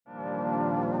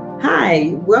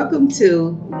Hi, welcome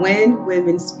to When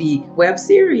Women Speak web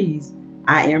series.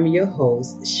 I am your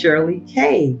host, Shirley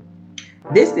Kay.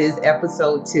 This is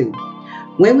episode 2.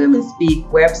 When Women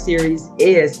Speak web series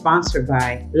is sponsored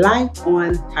by Life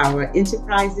on Power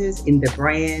Enterprises in the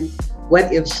brand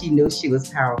What If She Knew She Was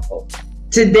Powerful.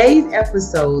 Today's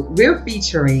episode, we're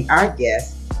featuring our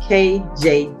guest,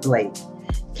 KJ Blake.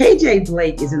 KJ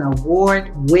Blake is an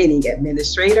award-winning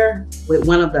administrator with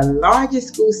one of the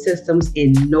largest school systems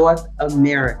in North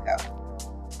America.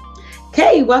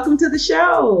 Kay, welcome to the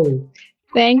show.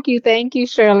 Thank you. Thank you,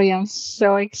 Shirley. I'm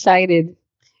so excited.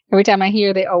 Every time I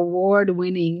hear the award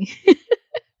winning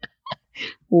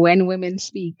When Women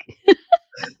Speak.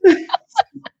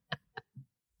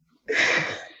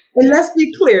 And let's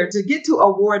be clear, to get to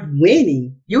award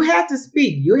winning, you had to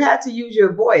speak, you had to use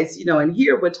your voice, and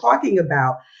here we're talking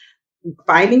about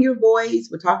finding your voice,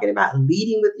 we're talking about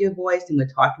leading with your voice, and we're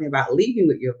talking about leading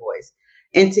with your voice.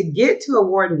 And to get to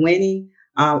award winning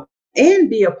and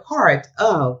be a part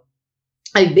of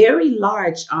a very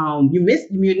large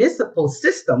municipal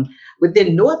system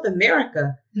within North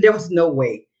America, there was no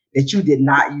way that you did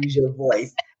not use your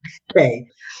voice. Okay.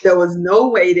 There was no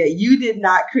way that you did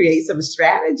not create some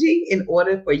strategy in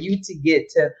order for you to get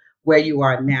to where you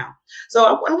are now. So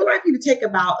I would like you to take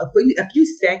about a few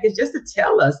seconds just to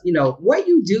tell us, what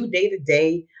you do day to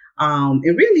day, and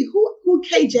really who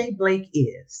KJ Blake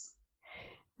is.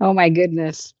 Oh my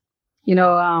goodness.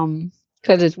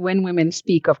 Because it's When Women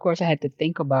Speak, of course I had to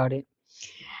think about it.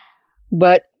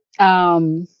 But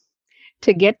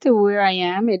to get to where I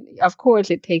am, of course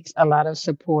it takes a lot of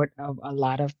support of a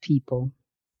lot of people.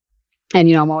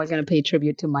 And I'm always going to pay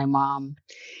tribute to my mom.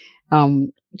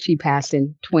 She passed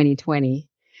in 2020.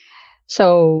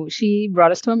 So she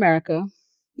brought us to America.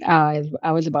 I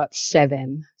was about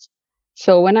 7.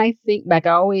 So when I think back,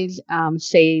 I always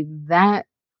say that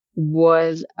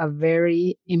was a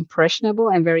very impressionable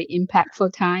and very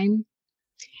impactful time,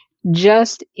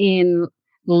 just in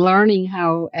learning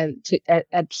how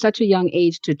at such a young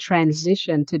age to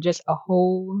transition to just a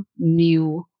whole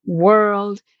new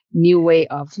world, new way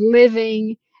of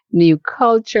living, new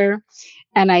culture.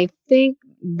 And I think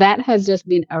that has just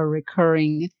been a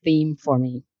recurring theme for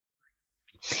me.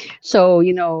 So,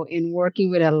 in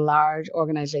working with a large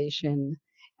organization,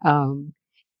 um,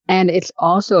 and it's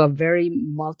also a very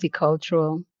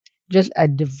multicultural, just a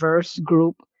diverse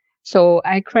group. So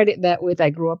I credit that with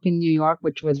I grew up in New York,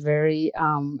 which was very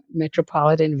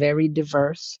metropolitan, very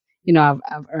diverse.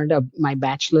 I've earned my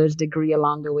bachelor's degree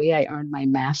along the way. I earned my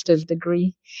master's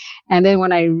degree. And then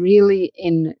when I really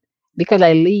because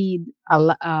I lead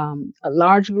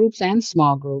large groups and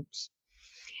small groups,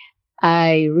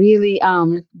 I really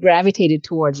gravitated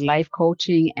towards life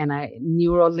coaching and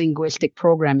neuro linguistic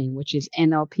programming, which is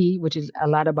NLP, which is a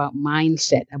lot about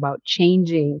mindset, about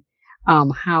changing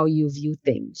how you view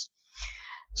things.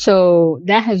 So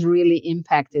that has really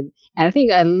impacted. And I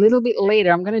think a little bit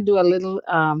later, I'm going to do a little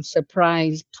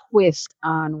surprise twist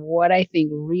on what I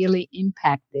think really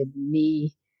impacted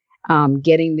me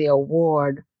getting the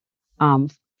award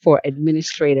for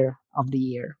Administrator of the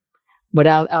Year. But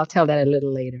I'll tell that a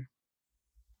little later.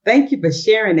 Thank you for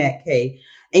sharing that, Kay.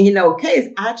 And Kay is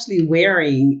actually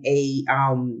wearing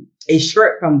a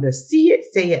shirt from the See It,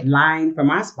 Say It line from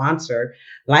our sponsor,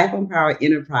 Life on Power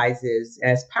Enterprises,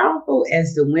 as powerful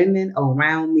as the women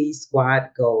around me squad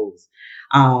goes.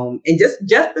 And just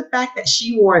the fact that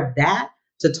she wore that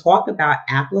to talk about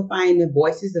amplifying the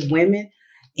voices of women,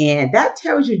 and that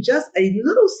tells you just a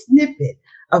little snippet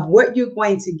of what you're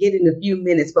going to get in a few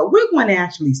minutes, but we're going to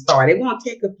actually start. It won't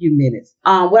take a few minutes.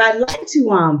 What I'd like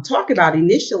to talk about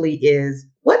initially is,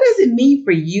 what does it mean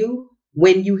for you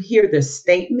when you hear the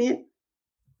statement,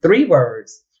 3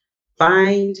 words,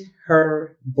 find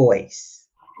her voice?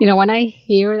 When I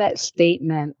hear that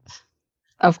statement,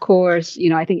 of course,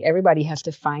 I think everybody has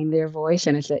to find their voice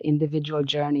and it's an individual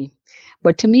journey.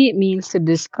 But to me, it means to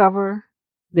discover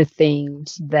the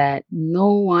things that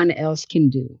no one else can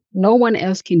do. No one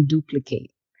else can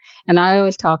duplicate. And I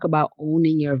always talk about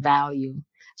owning your value.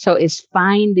 So it's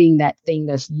finding that thing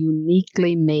that's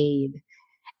uniquely made.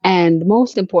 And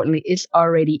most importantly, it's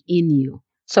already in you.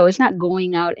 So it's not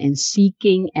going out and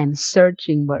seeking and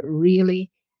searching, but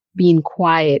really being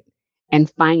quiet and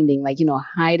finding,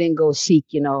 hide and go seek,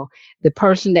 the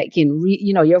person that can,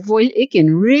 your voice, it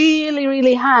can really,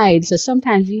 really hide. So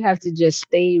sometimes you have to just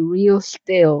stay real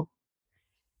still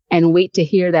and wait to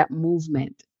hear that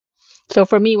movement. So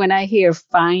for me, when I hear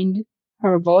finding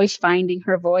her voice,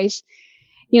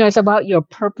 it's about your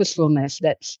purposefulness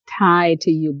that's tied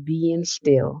to you being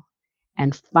still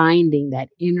and finding that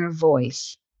inner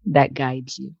voice that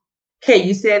guides you. Okay,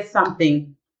 you said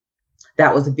something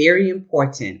that was very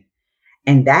important.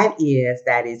 And that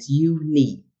is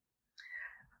unique.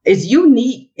 It's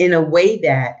unique in a way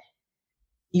that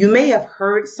you may have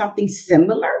heard something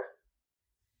similar,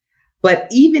 but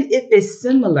even if it's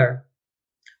similar,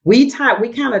 we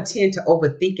kind of tend to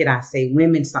overthink it. I say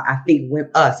women, so I think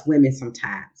us women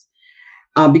sometimes,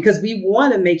 because we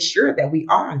want to make sure that we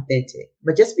are authentic.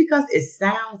 But just because it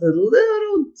sounds a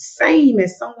little same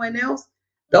as someone else,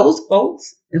 those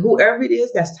folks and whoever it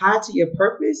is that's tied to your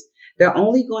purpose, they're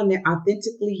only going to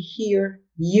authentically hear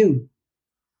you.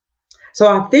 So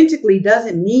authentically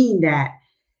doesn't mean that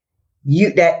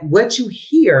that what you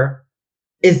hear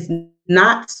is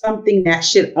not something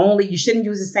that you shouldn't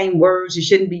use the same words. You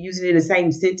shouldn't be using it in the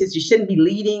same sentence. You shouldn't be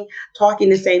leading, talking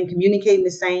the same, communicating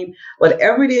the same.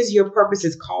 Whatever it is your purpose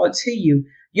is called to you,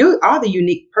 you are the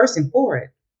unique person for it.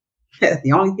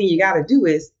 The only thing you got to do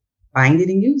is find it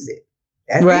and use it.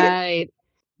 That's it. Right.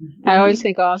 I always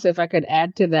think also, if I could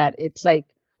add to that, it's like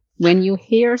when you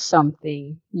hear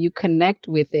something, you connect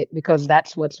with it because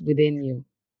that's what's within you.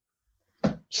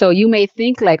 So you may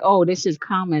think like, oh, this is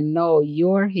common. No,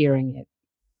 you're hearing it.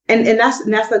 And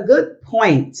that's a good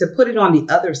point to put it on the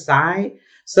other side.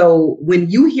 So when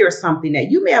you hear something that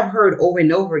you may have heard over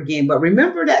and over again, but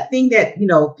remember that thing that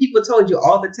people told you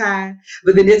all the time,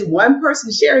 but then this one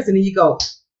person shares it and you go,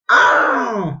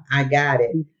 ah, I got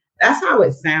it. That's how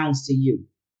it sounds to you.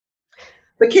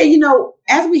 But Kay,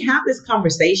 as we have this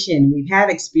conversation, we've had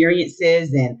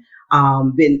experiences and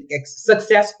been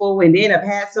successful, and then have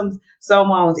had some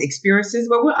experiences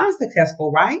where we're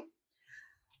unsuccessful, right?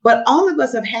 But all of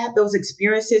us have had those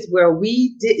experiences where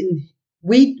we didn't,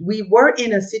 we were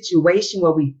in a situation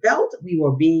where we felt we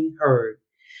were being heard.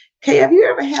 Kay, have you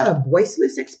ever had a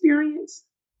voiceless experience?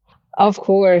 Of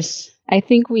course. I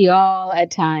think we all at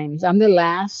times. I'm the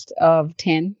last of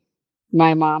 10.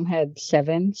 My mom had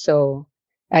 7. So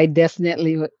I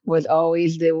definitely was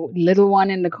always the little one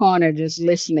in the corner just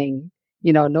listening,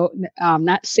 no,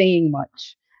 not saying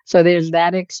much. So there's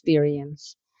that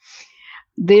experience.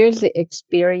 There's the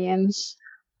experience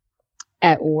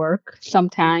at work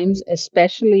sometimes,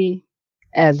 especially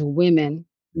as women,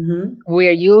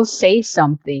 where you'll say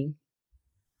something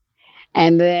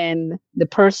and then the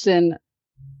person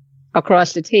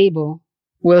across the table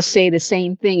will say the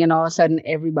same thing, and all of a sudden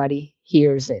everybody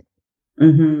hears it.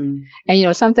 Mm-hmm.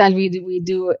 And sometimes we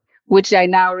do, which I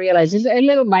now realize is a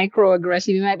little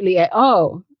microaggressive. You might be like,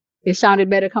 oh, it sounded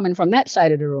better coming from that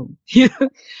side of the room.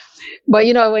 But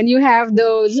when you have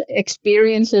those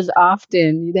experiences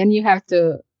often, then you have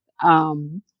to,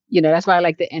 that's why I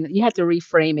like the end. You have to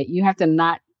reframe it. You have to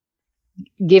not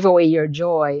give away your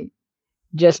joy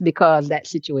just because that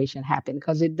situation happened,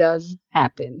 because it does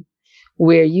happen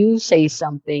where you say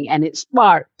something and it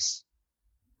sparks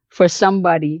for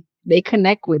somebody, they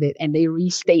connect with it and they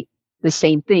restate the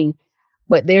same thing,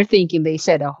 but they're thinking they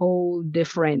said a whole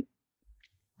different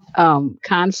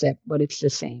concept, but it's the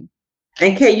same.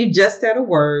 And Kay, you just said a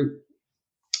word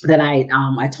that I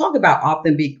talk about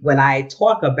often when I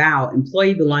talk about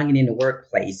employee belonging in the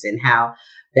workplace, and how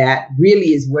that really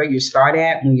is where you start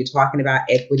at when you're talking about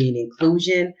equity and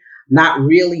inclusion, not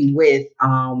really with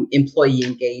employee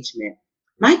engagement.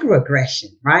 Microaggression,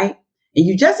 right? And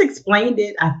you just explained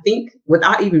it, I think,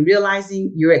 without even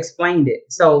realizing you explained it.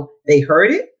 So they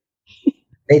heard it.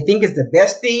 They think it's the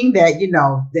best thing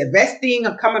the best thing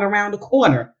of coming around the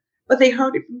corner, but they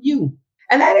heard it from you.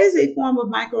 And that is a form of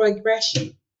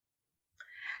microaggression.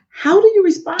 How do you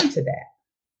respond to that?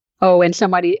 Oh, when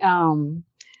somebody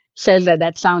says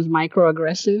that sounds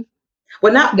microaggressive?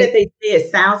 Well, not that they say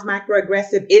it sounds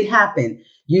microaggressive. It happened.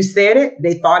 You said it.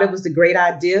 They thought it was a great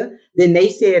idea. Then they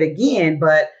say it again,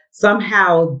 but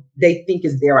somehow they think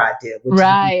it's their idea.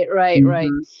 Right.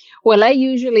 Well,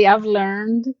 I've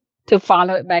learned to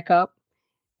follow it back up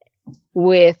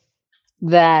with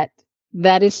that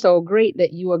is so great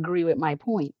that you agree with my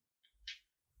point.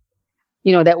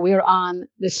 That we're on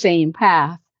the same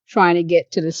path, trying to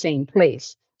get to the same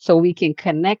place so we can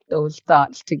connect those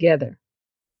thoughts together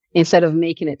instead of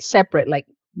making it separate. Like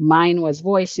mine was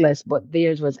voiceless, but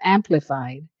theirs was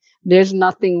amplified. There's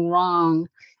nothing wrong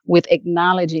with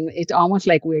acknowledging. It's almost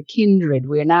like we're kindred.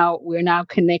 We're now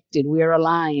connected. We're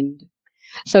aligned.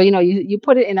 So, you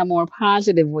put it in a more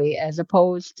positive way as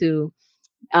opposed to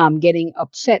getting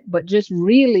upset, but just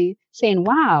really saying,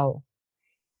 wow,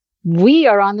 we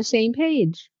are on the same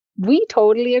page. We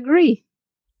totally agree.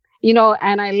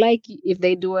 And I like if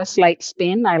they do a slight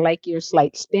spin. I like your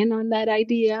slight spin on that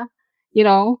idea.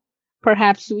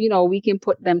 Perhaps, we can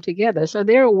put them together. So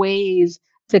there are ways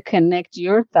to connect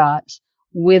your thoughts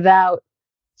without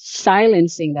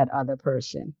silencing that other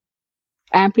person.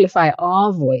 Amplify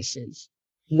all voices.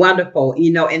 Wonderful.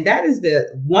 And that is the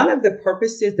one of the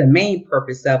purposes, the main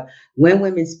purpose of When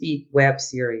Women Speak web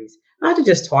series. Not to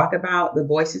just talk about the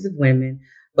voices of women,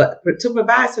 but to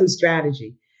provide some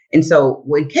strategy. And so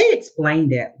when Kay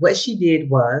explained that, what she did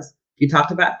was you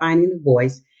talked about finding the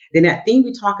voice. Then that thing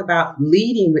we talk about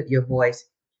leading with your voice,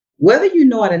 whether you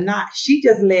know it or not, she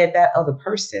just led that other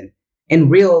person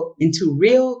into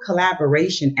real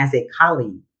collaboration as a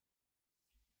colleague.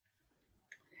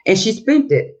 And she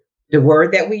spent it. The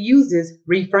word that we use is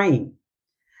reframe,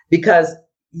 because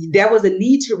there was a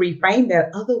need to reframe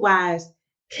that. Otherwise,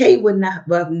 Kay would not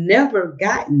have never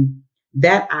gotten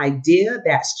that idea,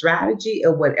 that strategy,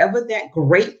 or whatever that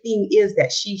great thing is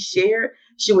that she shared.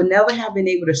 She would never have been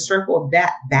able to circle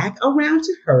that back around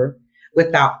to her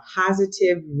without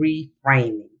positive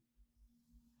reframing.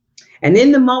 And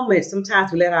in the moment,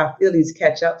 sometimes we let our feelings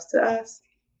catch up to us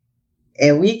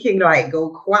and we can like go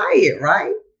quiet,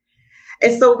 right?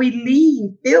 And so we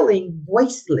leave feeling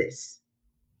voiceless.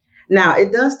 Now,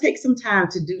 it does take some time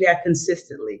to do that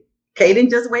consistently. Kay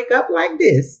didn't just wake up like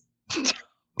this.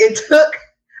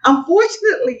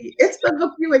 Unfortunately, it took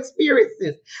a few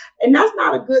experiences. And that's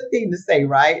not a good thing to say,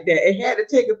 right? That it had to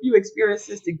take a few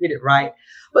experiences to get it right.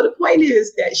 But the point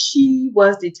is that she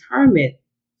was determined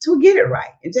to get it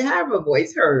right and to have her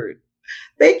voice heard.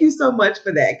 Thank you so much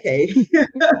for that, Kay.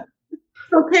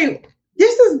 Okay,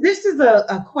 this is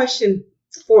a question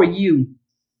for you.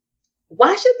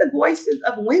 Why should the voices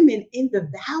of women and the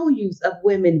values of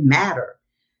women matter?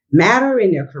 Matter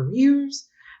in their careers,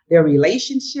 their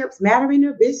relationships, matter in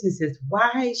their businesses.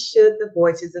 Why should the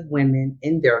voices of women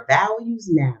and their values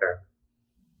matter?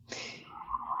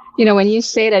 When you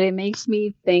say that, it makes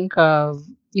me think of,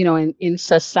 in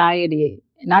society,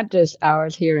 not just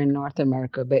ours here in North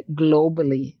America, but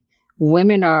globally,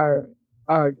 women are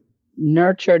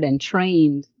nurtured and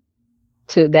trained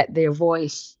to that their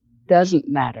voice doesn't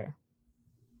matter,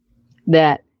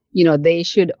 that they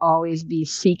should always be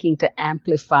seeking to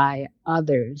amplify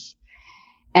others.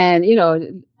 And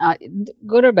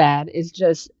good or bad, it's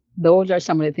just those are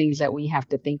some of the things that we have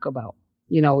to think about.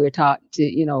 We're taught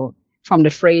to from the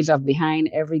phrase of behind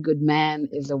every good man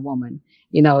is a woman.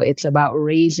 It's about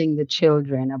raising the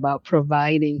children, about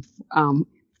providing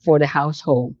for the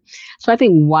household. So I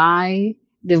think why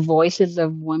the voices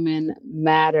of women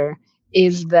matter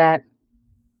is that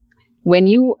when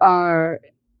you are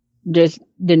just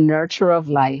the nurturer of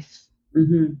life,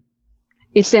 mm-hmm.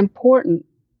 It's important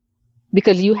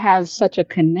because you have such a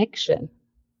connection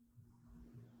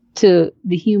to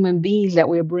the human beings that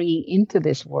we're bringing into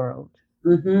this world.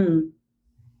 Mm-hmm.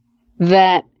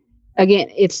 That, again,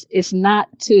 it's not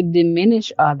to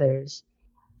diminish others,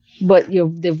 but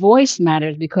the voice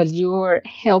matters because you're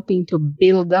helping to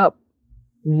build up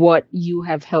what you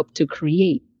have helped to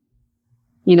create.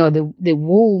 The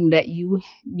womb that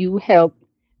you help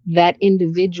that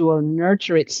individual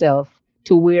nurture itself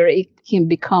to where it can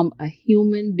become a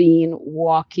human being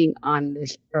walking on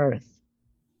this earth.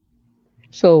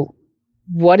 So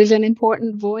what is an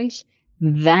important voice?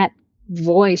 That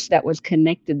voice that was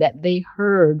connected, that they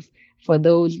heard for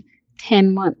those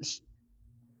 10 months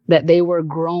that they were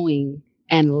growing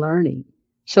and learning.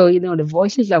 So, the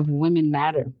voices of women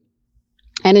matter.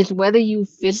 And it's whether you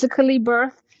physically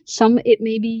birth, it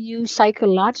may be you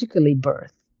psychologically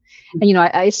birth. And,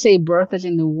 I say birth as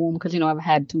in the womb because, I've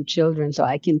had 2 children, so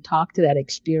I can talk to that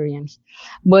experience.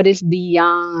 But it's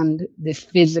beyond the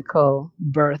physical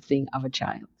birthing of a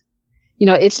child.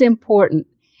 It's important.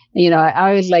 I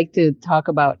always like to talk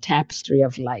about tapestry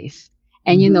of life.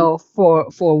 And, Mm-hmm.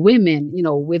 For women,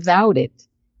 without it,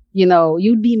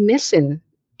 you'd be missing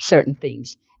certain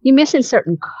things. You're missing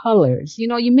certain colors.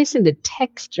 You're missing the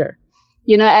texture.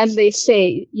 As they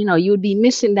say, you'd be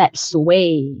missing that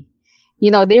sway.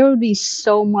 There would be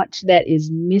so much that is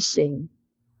missing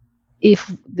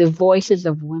if the voices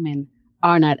of women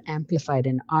are not amplified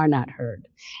and are not heard.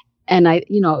 And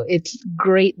it's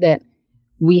great that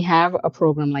we have a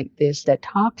program like this that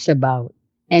talks about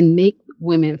and make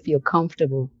women feel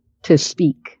comfortable to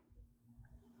speak.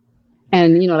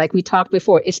 And, like we talked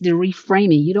before, it's the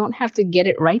reframing. You don't have to get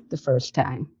it right the first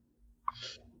time.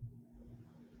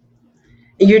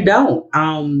 You don't.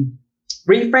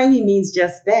 Reframing means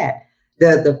just that.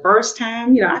 The first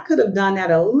time, I could have done that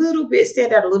a little bit,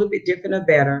 said that a little bit different or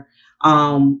better.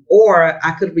 Or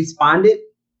I could have responded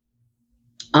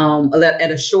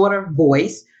at a shorter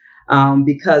voice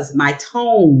because my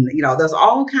tone, there's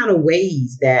all kind of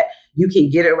ways that you can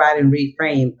get it right and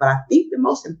reframe. But I think the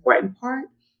most important part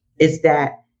is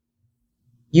that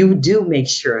you do make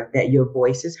sure that your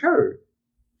voice is heard.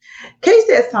 Kay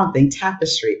said something,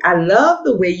 tapestry. I love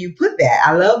the way you put that.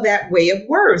 I love that way of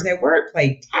words, that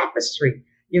wordplay, tapestry.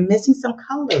 You're missing some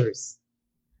colors.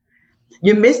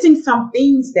 You're missing some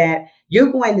things that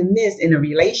you're going to miss in a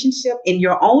relationship, in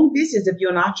your own business if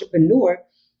you're an entrepreneur,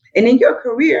 and in your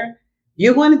career.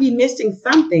 You're going to be missing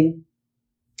something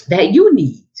that you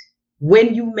need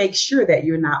when you make sure that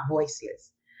you're not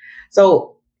voiceless.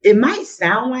 So it might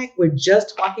sound like we're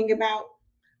just talking about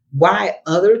why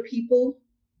other people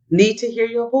need to hear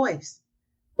your voice,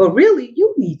 but really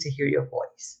you need to hear your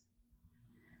voice.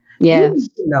 You Yes.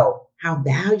 need to know how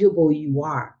valuable you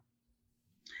are.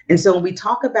 And so when we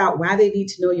talk about why they need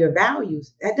to know your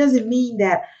values, that doesn't mean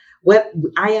that what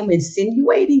I am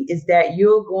insinuating is that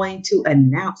you're going to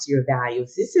announce your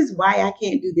values. This is why I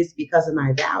can't do this because of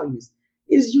my values.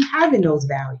 Is you having those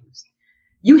values.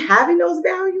 You having those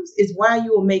values is why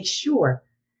you will make sure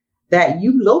that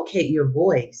you locate your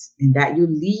voice and that you're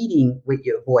leading with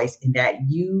your voice and that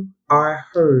you are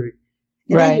heard.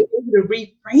 And that Right. you're able to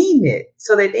reframe it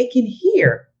so that they can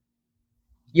hear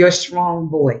your strong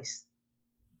voice.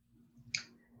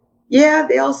 Yeah,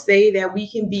 they'll say that we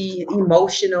can be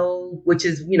emotional, which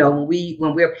is,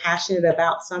 when we're passionate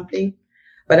about something,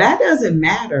 but that doesn't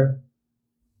matter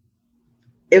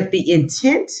if the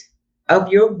intent of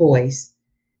your voice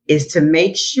is to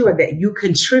make sure that you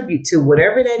contribute to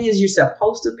whatever that is you're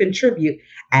supposed to contribute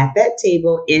at that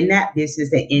table, in that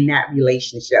business, and in that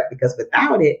relationship, because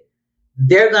without it,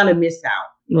 they're going to miss out.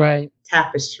 Right.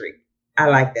 Tapestry. I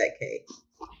like that, Kay.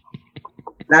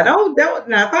 Now,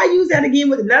 now, if I use that again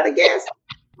with another guest,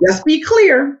 let's be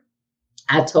clear.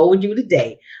 I told you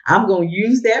today, I'm going to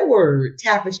use that word,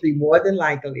 tapestry, more than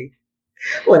likely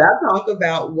when I talk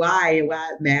about why and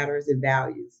why it matters and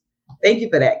values. Thank you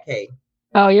for that, Kay.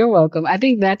 Oh, you're welcome. I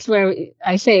think that's where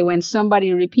I say when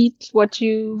somebody repeats what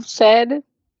you said,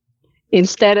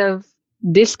 instead of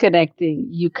disconnecting,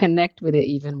 you connect with it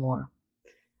even more.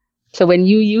 So when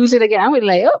you use it again, I would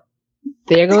like, oh,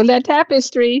 there goes that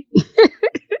tapestry.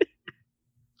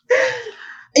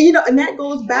 And that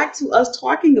goes back to us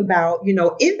talking about, in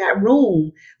that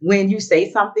room, when you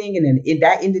say something and then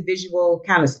that individual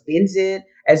kind of spins it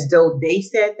as though they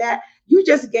said that, you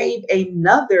just gave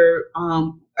another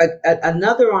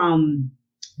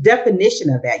definition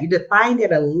of that. You defined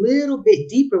it a little bit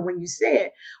deeper when you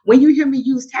said, when you hear me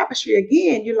use tapestry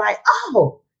again, you're like,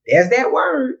 oh, there's that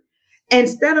word.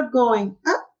 Instead of going,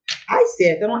 oh, I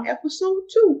said that on episode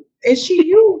 2, and she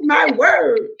used my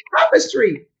word,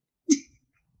 tapestry.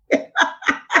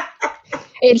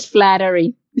 It's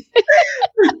flattery.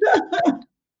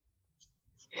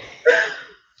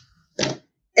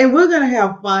 And we're going to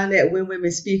have fun at When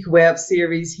Women Speak web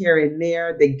series here and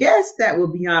there. The guest that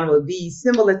will be on will be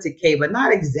similar to Kay, but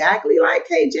not exactly like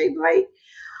KJ Blake.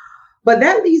 But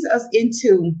that leads us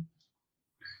into,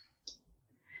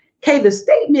 Kay, the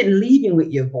statement leading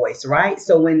with your voice, right?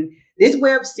 So when this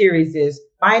web series is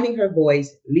finding her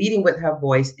voice, leading with her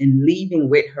voice, and leaving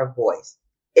with her voice,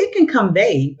 it can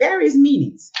convey various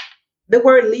meanings. The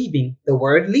word leaving, the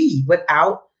word leave,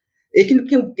 it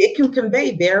can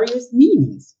convey various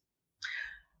meanings.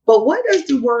 But what does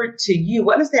the word to you,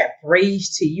 what does that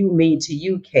phrase to you mean to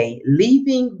you, Kay?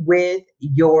 Leaving with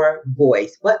your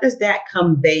voice. What does that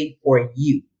convey for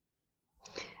you?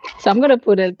 So I'm going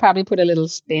to probably put a little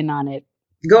spin on it.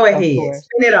 Go ahead.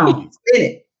 Spin it on. Spin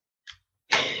it.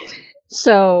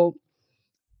 So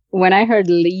when I heard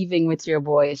leaving with your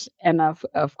voice, and of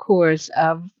course,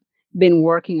 I've been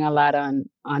working a lot on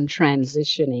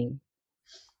transitioning.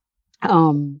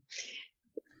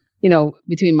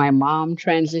 Between my mom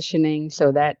transitioning,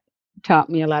 so that taught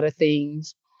me a lot of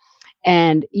things.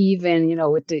 And even,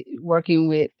 with working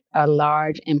with a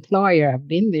large employer, I've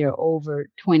been there over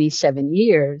 27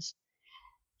 years.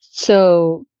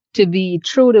 So to be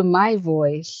true to my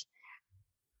voice,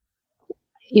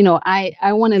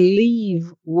 I want to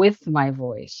leave with my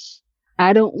voice.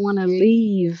 I don't want to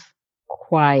leave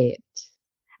quiet.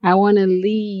 I want to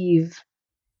leave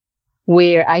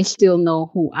where I still know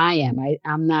who I am.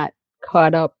 I'm not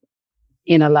caught up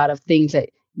in a lot of things that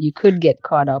you could get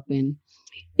caught up in.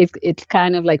 It's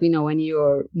kind of like, when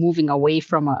you're moving away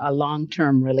from a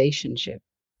long-term relationship.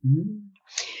 Mm-hmm.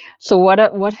 So what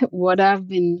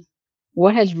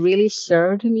has really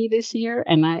served me this year,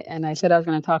 and I said I was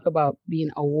going to talk about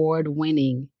being award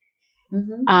winning.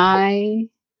 Mm-hmm. I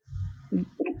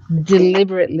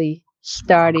deliberately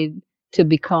started to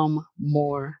become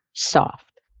more soft.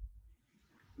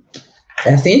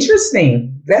 That's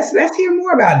interesting. Let's hear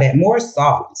more about that. More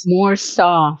soft. More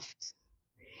soft.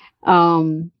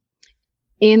 In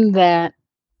that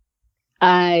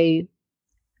I,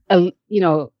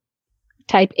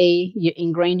 type A, you're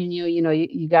ingrained in you,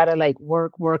 you gotta like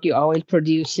work, you're always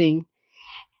producing.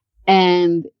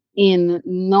 And in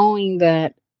knowing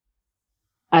that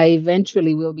I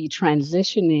eventually will be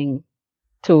transitioning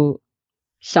to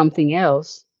something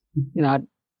else. You know,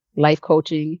 life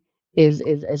coaching is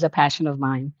a passion of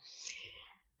mine.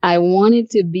 I wanted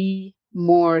to be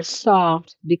more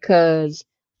soft because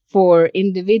for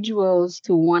individuals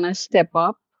to want to step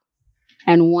up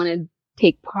and want to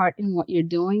take part in what you're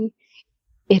doing,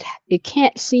 it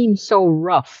can't seem so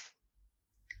rough.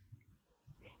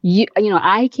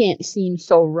 I can't seem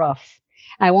so rough.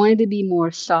 I wanted to be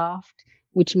more soft,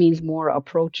 which means more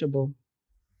approachable.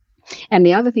 And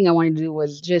the other thing I wanted to do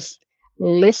was just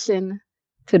listen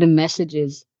to the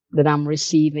messages that I'm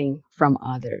receiving from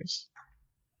others.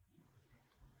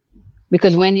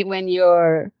 Because when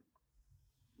you're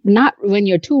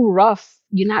too rough,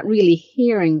 you're not really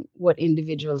hearing what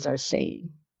individuals are saying.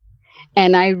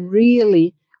 And I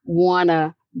really want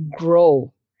to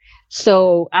grow.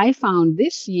 So I found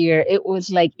this year it was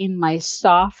like in my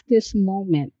softest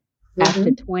moment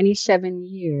after 27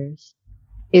 years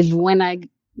is when I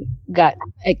got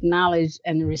acknowledged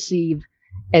and received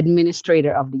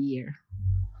Administrator of the Year.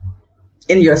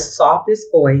 In your softest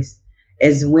voice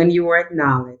is when you were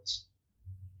acknowledged.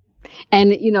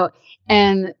 And,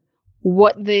 and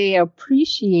what they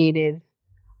appreciated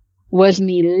was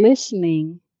me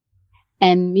listening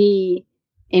and me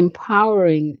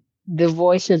empowering the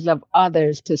voices of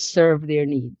others to serve their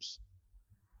needs.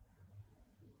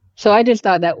 So I just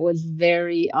thought that was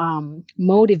very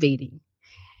motivating.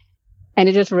 And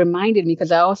it just reminded me,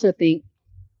 because I also think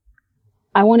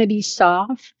I want to be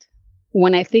soft.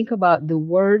 When I think about the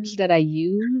words that I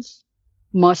use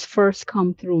must first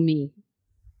come through me.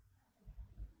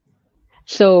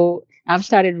 So I've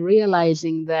started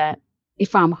realizing that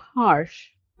if I'm harsh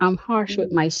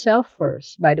with myself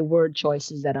first by the word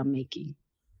choices that I'm making.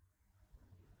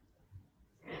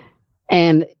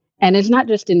 And it's not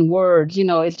just in words,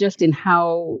 it's just in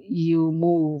how you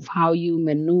move, how you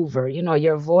maneuver.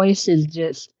 Your voice is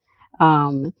just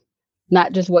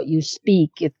not just what you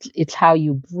speak, it's how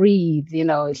you breathe,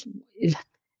 it's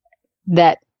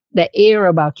that the air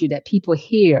about you that people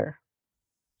hear.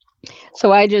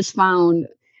 So I just found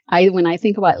when I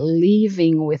think about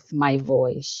leaving with my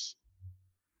voice,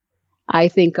 I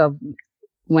think of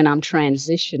when I'm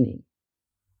transitioning.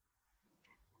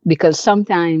 Because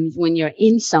sometimes when you're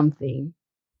in something,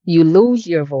 you lose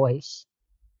your voice.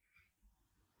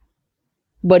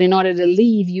 But in order to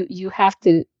leave, you have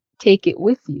to take it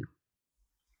with you.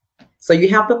 So you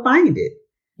have to find it.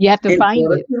 You have to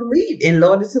find it. In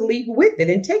order to leave with it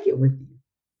and take it with you.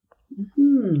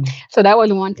 Mm-hmm. So that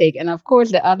was one take. And of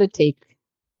course, the other take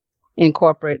in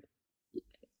corporate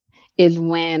is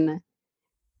when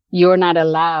you're not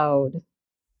allowed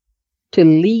to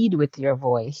lead with your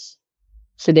voice.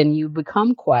 So then you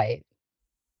become quiet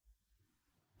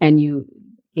and you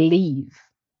leave.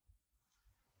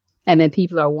 And then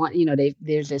people are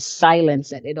there's this silence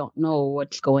that they don't know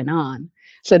what's going on.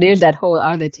 So there's that whole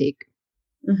other take.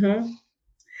 Mm-hmm.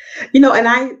 And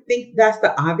I think that's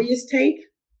the obvious take,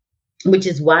 which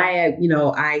is why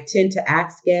I tend to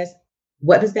ask guests,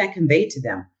 what does that convey to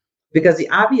them? Because the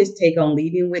obvious take on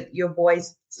leaving with your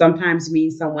voice sometimes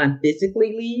means someone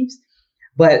physically leaves,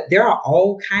 but there are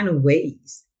all kind of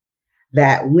ways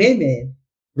that women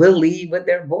will leave with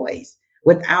their voice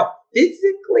without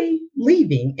physically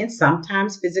leaving, and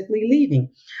sometimes physically leaving.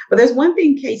 But there's one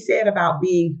thing Kay said about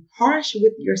being harsh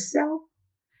with yourself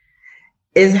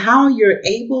is how you're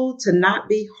able to not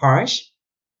be harsh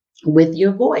with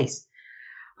your voice.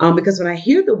 Because when I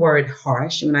hear the word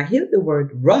harsh, when I hear the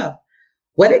word rough,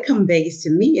 what it conveys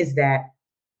to me is that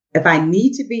if I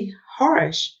need to be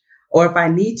harsh or if I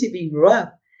need to be rough,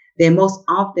 then most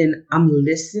often I'm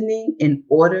listening in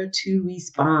order to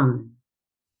respond,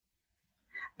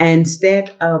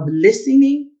 instead of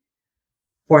listening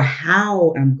for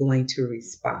how I'm going to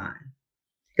respond.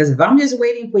 Because if I'm just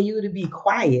waiting for you to be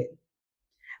quiet,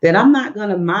 then I'm not going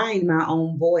to mind my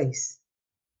own voice.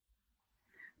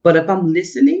 But if I'm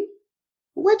listening,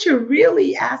 what you're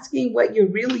really asking, what you're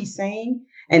really saying,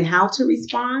 and how to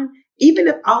respond, even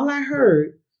if all I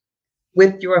heard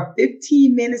with your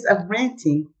 15 minutes of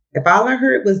ranting, if all I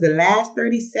heard was the last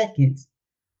 30 seconds,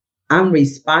 I'm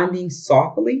responding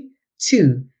softly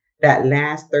to that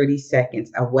last 30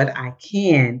 seconds of what I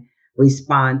can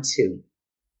respond to.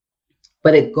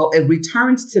 But it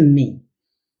returns to me.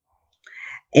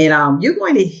 And you're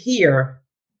going to hear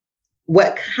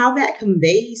how that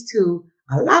conveys to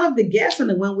a lot of the guests on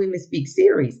the When Women Speak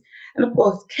series. And of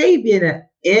course, Kay being an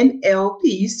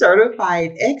NLP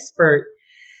certified expert,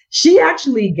 she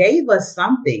actually gave us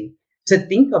something to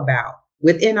think about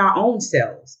within our own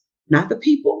selves, not the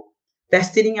people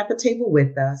that's sitting at the table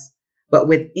with us, but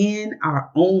within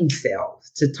our own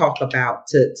selves to talk about,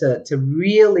 to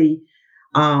really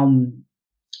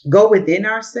go within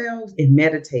ourselves and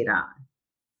meditate on.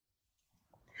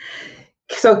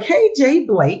 So, KJ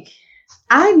Blake,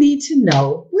 I need to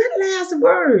know, what last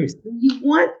words do you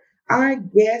want our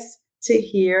guests to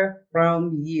hear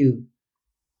from you?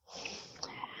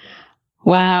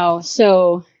 Wow.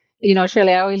 So,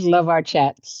 Shirley, I always love our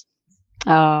chats.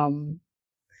 Um,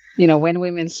 when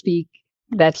women speak,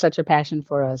 that's such a passion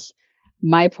for us.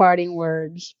 My parting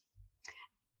words,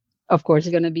 of course,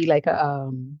 is going to be like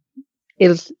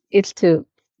it's to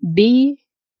be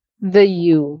the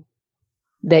you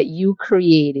that you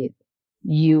created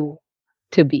you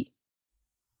to be.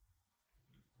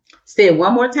 Say it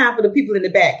one more time for the people in the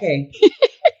back, Kay.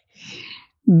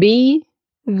 Be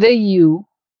the you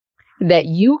that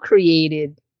you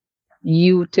created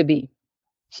you to be.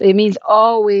 So it means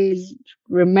always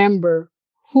remember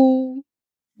who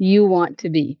you want to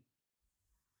be,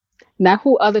 not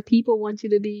who other people want you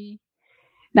to be,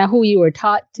 not who you were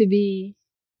taught to be.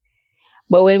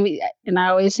 But and I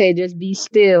always say, just be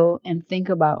still and think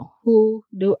about, who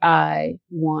do I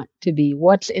want to be?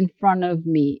 What's in front of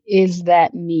me? Is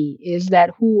that me? Is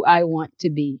that who I want to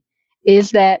be?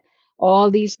 Is that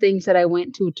all these things that I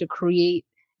went to create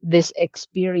this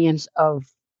experience of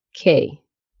K?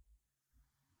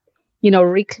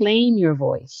 Reclaim your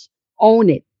voice, own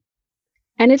it.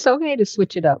 And it's okay to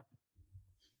switch it up.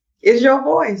 It's your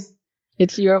voice.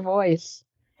 It's your voice.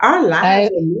 Our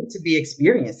lives are meant to be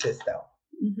experiences, though.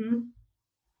 Mm-hmm.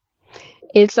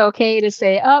 It's okay to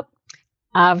say,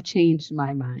 I've changed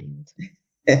my mind.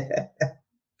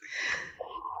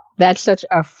 That's such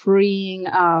a freeing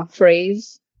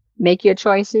phrase. Make your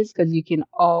choices, because you can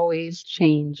always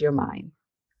change your mind.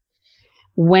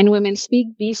 When women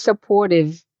speak, be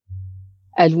supportive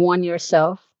as one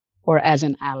yourself or as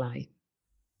an ally.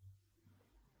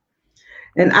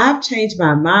 And I've changed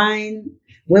my mind.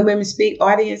 When women speak,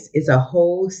 audience, is a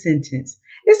whole sentence.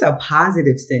 It's a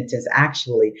positive sentence,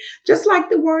 actually. Just like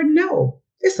the word no.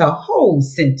 It's a whole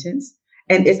sentence,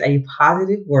 and it's a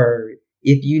positive word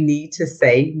if you need to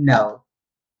say no.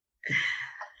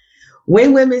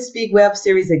 When Women Speak web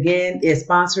series, again, is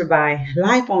sponsored by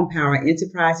Life on Power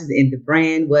Enterprises and the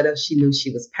brand What If She Knew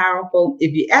She Was Powerful.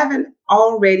 If you haven't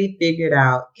already figured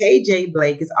out, KJ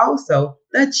Blake is also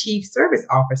the Chief Service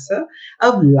Officer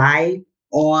of Life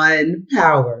on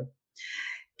Power.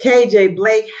 KJ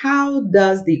Blake, how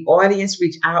does the audience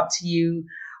reach out to you?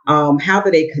 How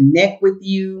do they connect with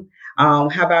you? How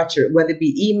about whether it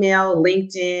be email,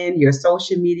 LinkedIn, your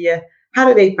social media? How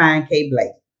do they find K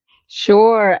Blake?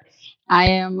 Sure. I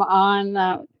am on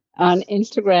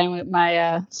Instagram with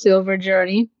my silver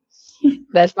journey.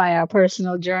 That's my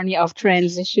personal journey of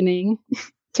transitioning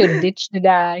to ditch the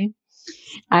die.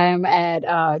 I am at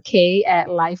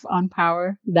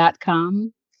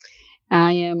k@lifeonpower.com.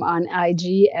 I am on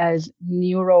IG as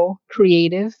Neuro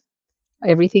Creative,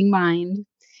 everything mind.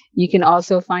 You can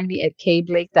also find me at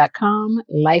kblake.com,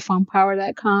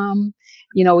 lifeonpower.com.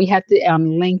 We have to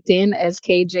LinkedIn as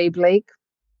KJ Blake.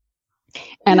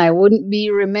 And I wouldn't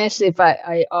be remiss if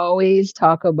I always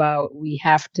talk about, we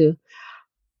have to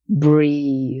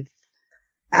breathe.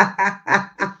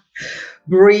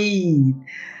 Breathe.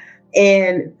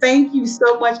 And thank you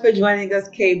so much for joining us,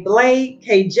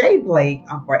 KJ Blake,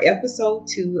 for episode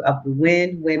 2 of the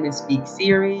When Women Speak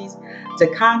series. To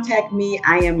contact me,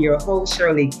 I am your host,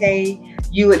 Shirley K.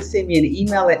 You would send me an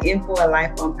email at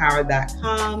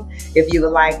info@lifeonpower.com. If you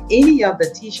would like any of the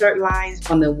t-shirt lines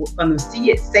from the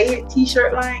See It, Say It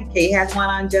t-shirt line, Kay has one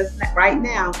on just right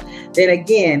now, then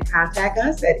again, contact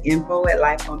us at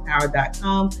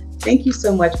info@lifeonpower.com. Thank you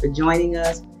so much for joining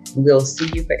us. We'll see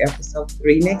you for episode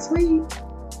 3 next week.